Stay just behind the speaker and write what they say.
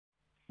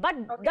But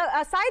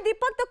sai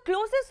Deepak, the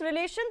closest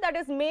relation that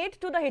is made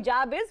to the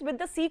hijab is with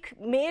the Sikh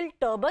male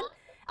turban.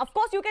 Of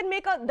course, you can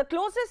make the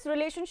closest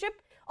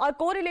relationship or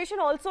correlation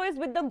also is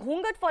with the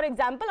ghungat, for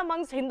example,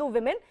 amongst Hindu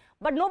women.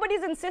 But nobody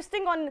is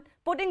insisting on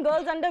putting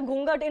girls under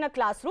ghungat in a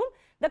classroom.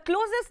 The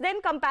closest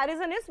then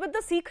comparison is with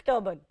the Sikh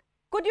turban.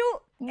 Could you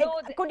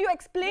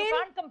explain?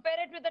 You can't compare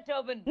it with the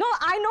turban. No,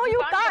 I know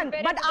you can't,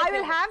 but I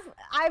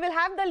will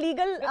have the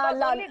legal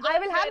I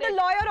will have the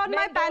lawyer on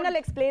my panel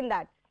explain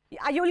that.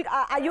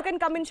 You can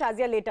come in,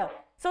 Shazia, later.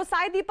 So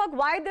sai Deepak,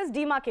 why this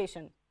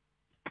demarcation?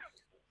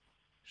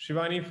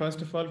 Shivani,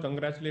 first of all,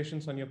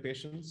 congratulations on your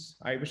patience.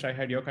 I wish I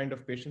had your kind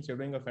of patience. You're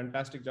doing a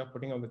fantastic job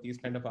putting up with these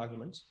kind of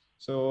arguments.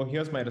 So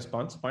here's my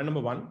response. Point number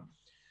one.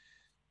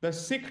 The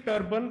Sikh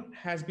turban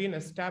has been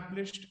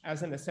established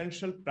as an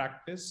essential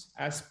practice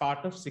as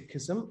part of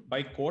Sikhism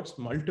by courts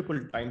multiple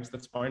times.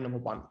 That's point number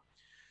one.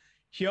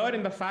 Here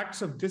in the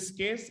facts of this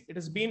case, it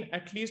has been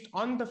at least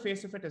on the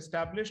face of it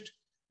established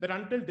that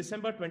until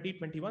December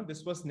 2021,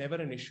 this was never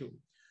an issue.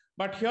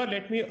 But here,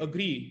 let me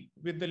agree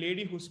with the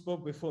lady who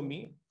spoke before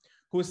me,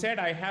 who said,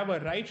 I have a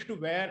right to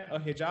wear a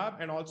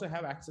hijab and also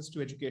have access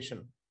to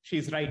education.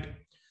 She's right,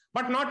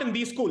 but not in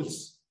these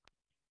schools.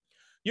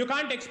 You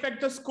can't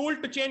expect the school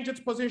to change its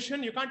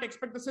position. You can't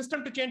expect the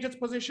system to change its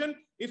position.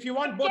 If you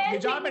want both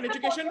hijab and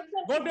education,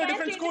 go to a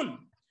different school.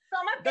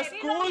 The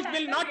school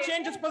will not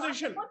change its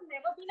position.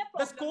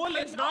 The school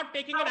is not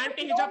taking an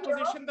anti-hijab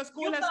position. The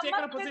school has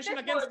taken a position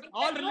against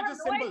all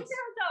religious symbols.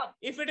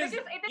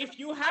 If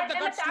you have the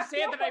guts to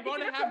say that I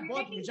want to have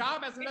both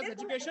hijab as well as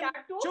education,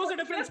 choose a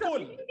different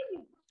school.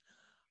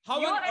 How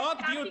on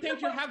earth do you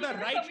think you have the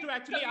right to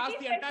actually ask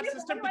the entire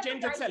system to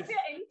change itself?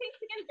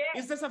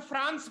 Is this a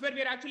France where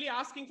we're actually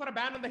asking for a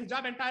ban on the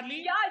hijab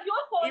entirely?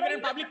 Even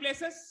in public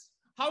places?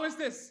 How is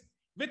this?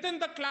 Within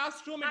the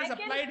classroom, it is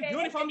applied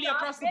uniformly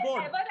across the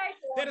board.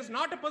 There is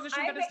not a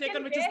position that is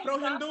taken which is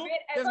pro-Hindu.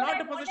 There's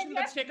not a position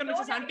that's taken which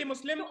is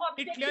anti-Muslim.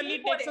 It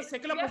clearly takes a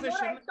secular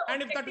position.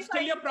 And if that is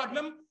still your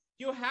problem,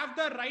 you have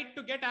the right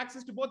to get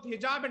access to both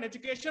hijab and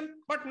education,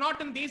 but not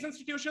in these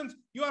institutions.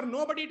 You are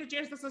nobody to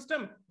change the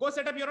system. Go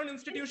set up your own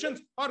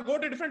institutions or go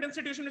to a different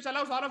institution which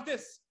allows all of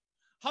this.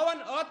 How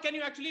on earth can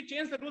you actually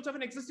change the rules of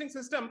an existing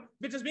system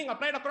which is being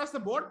applied across the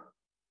board?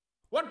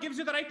 What gives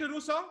you the right to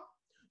do so?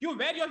 You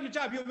wear your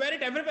hijab, you wear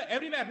it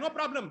everywhere, no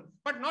problem,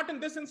 but not in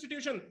this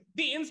institution.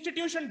 The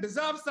institution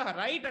deserves the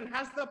right and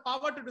has the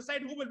power to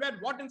decide who will wear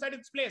what inside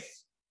its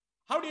place.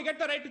 How do you get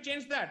the right to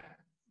change that?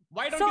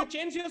 Why don't you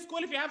change your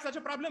school if you have such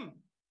a problem?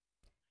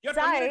 Your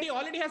community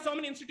already has so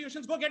many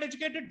institutions. Go get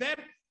educated there.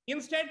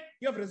 Instead,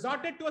 you have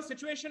resorted to a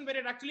situation where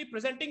you're actually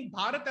presenting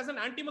Bharat as an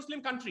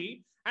anti-Muslim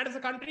country and as a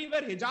country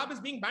where hijab is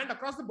being banned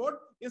across the board.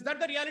 Is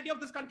that the reality of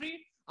this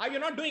country? Are you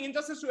not doing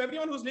injustice to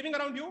everyone who's living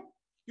around you?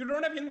 You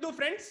don't have Hindu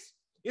friends?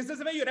 Is this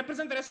the way you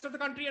represent the rest of the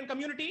country and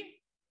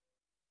community?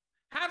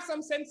 Have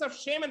some sense of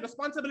shame and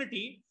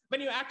responsibility when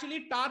you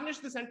actually tarnish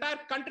this entire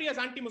country as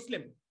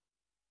anti-Muslim.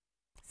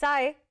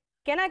 Sai,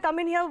 can I come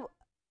in here?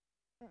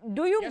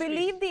 Do you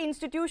believe the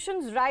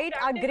institution's right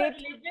are great?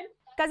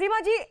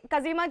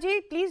 Kazima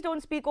ji, please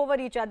don't speak over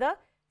each other.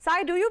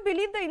 Sai, do you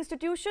believe the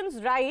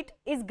institution's right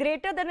is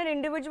greater than an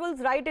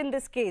individual's right in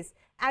this case?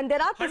 And there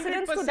are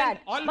precedents to that.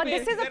 But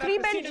this is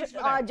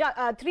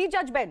a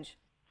three-judge bench.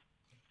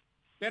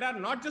 There are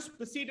not just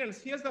precedents.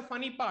 Here's the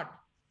funny part.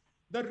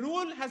 The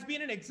rule has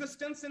been in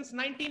existence since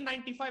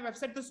 1995. I've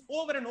said this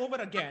over and over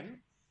again.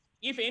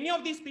 If any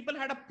of these people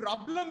had a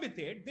problem with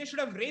it, they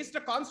should have raised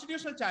a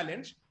constitutional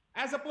challenge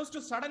as opposed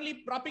to suddenly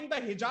propping the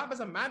hijab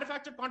as a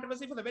manufactured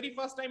controversy for the very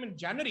first time in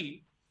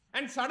January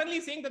and suddenly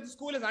saying that the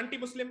school is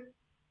anti-Muslim.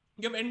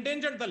 You've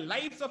endangered the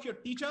lives of your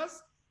teachers.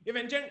 You've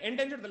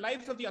endangered the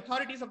lives of the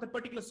authorities of that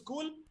particular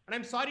school. And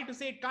I'm sorry to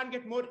say it can't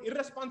get more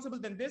irresponsible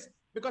than this,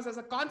 because as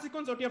a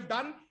consequence, what you have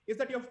done is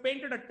that you have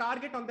painted a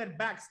target on their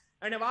backs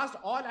and have asked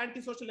all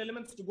antisocial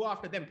elements to go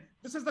after them.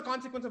 This is the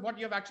consequence of what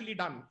you have actually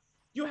done.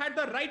 You had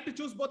the right to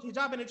choose both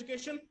hijab and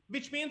education,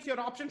 which means your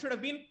option should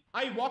have been,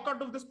 I walk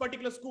out of this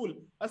particular school.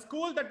 A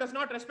school that does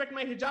not respect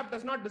my hijab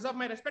does not deserve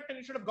my respect, and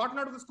you should have gotten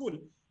out of the school.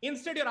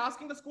 Instead, you're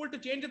asking the school to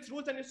change its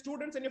rules and your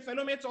students and your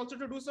fellow mates also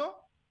to do so.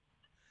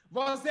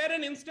 Was there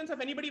an instance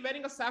of anybody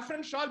wearing a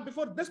saffron shawl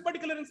before this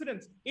particular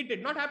incident? It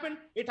did not happen.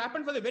 It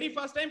happened for the very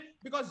first time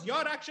because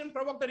your action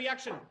provoked a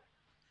reaction.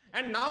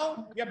 And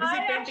now we are busy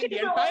painting the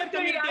entire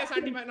community as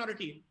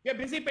anti-minority. We are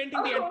busy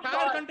painting the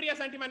entire country as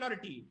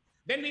anti-minority.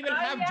 Then we will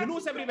have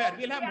julus everywhere.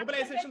 We'll have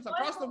mobilizations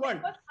across the world.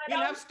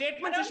 We'll have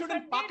statements issued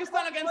in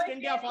Pakistan against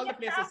India of all the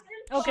places.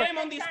 Okay. Shame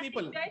on these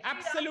people.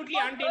 Absolutely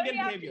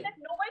anti-Indian behavior.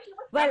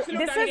 Well, Absolute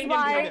this is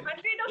why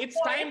it's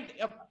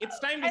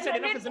time we said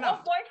enough is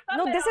enough.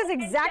 No, this is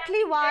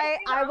exactly why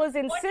I was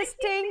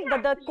insisting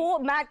that the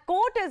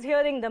court is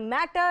hearing the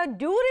matter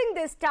during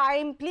this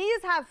time.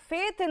 Please have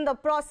faith in the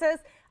process.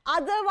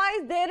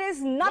 Otherwise, there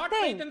is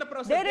nothing.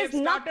 There is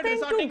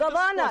nothing to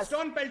govern us.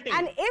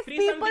 And if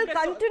people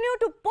continue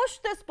to push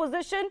this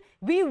position,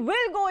 we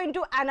will go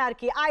into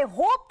anarchy. I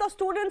hope the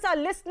students are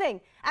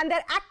listening and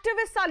their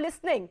activists are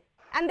listening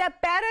and their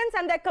parents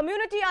and their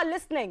community are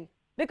listening.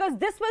 because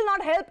this will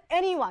not help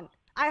anyone.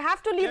 I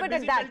have to leave it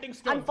at that,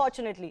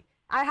 unfortunately.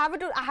 I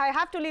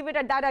have to leave it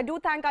at that. I do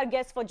thank our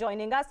guests for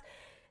joining us.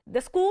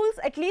 The schools,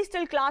 at least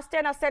till class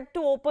 10, are set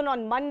to open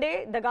on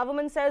Monday. The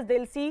government says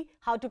they'll see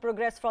how to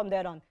progress from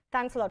there on.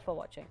 Thanks a lot for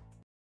watching.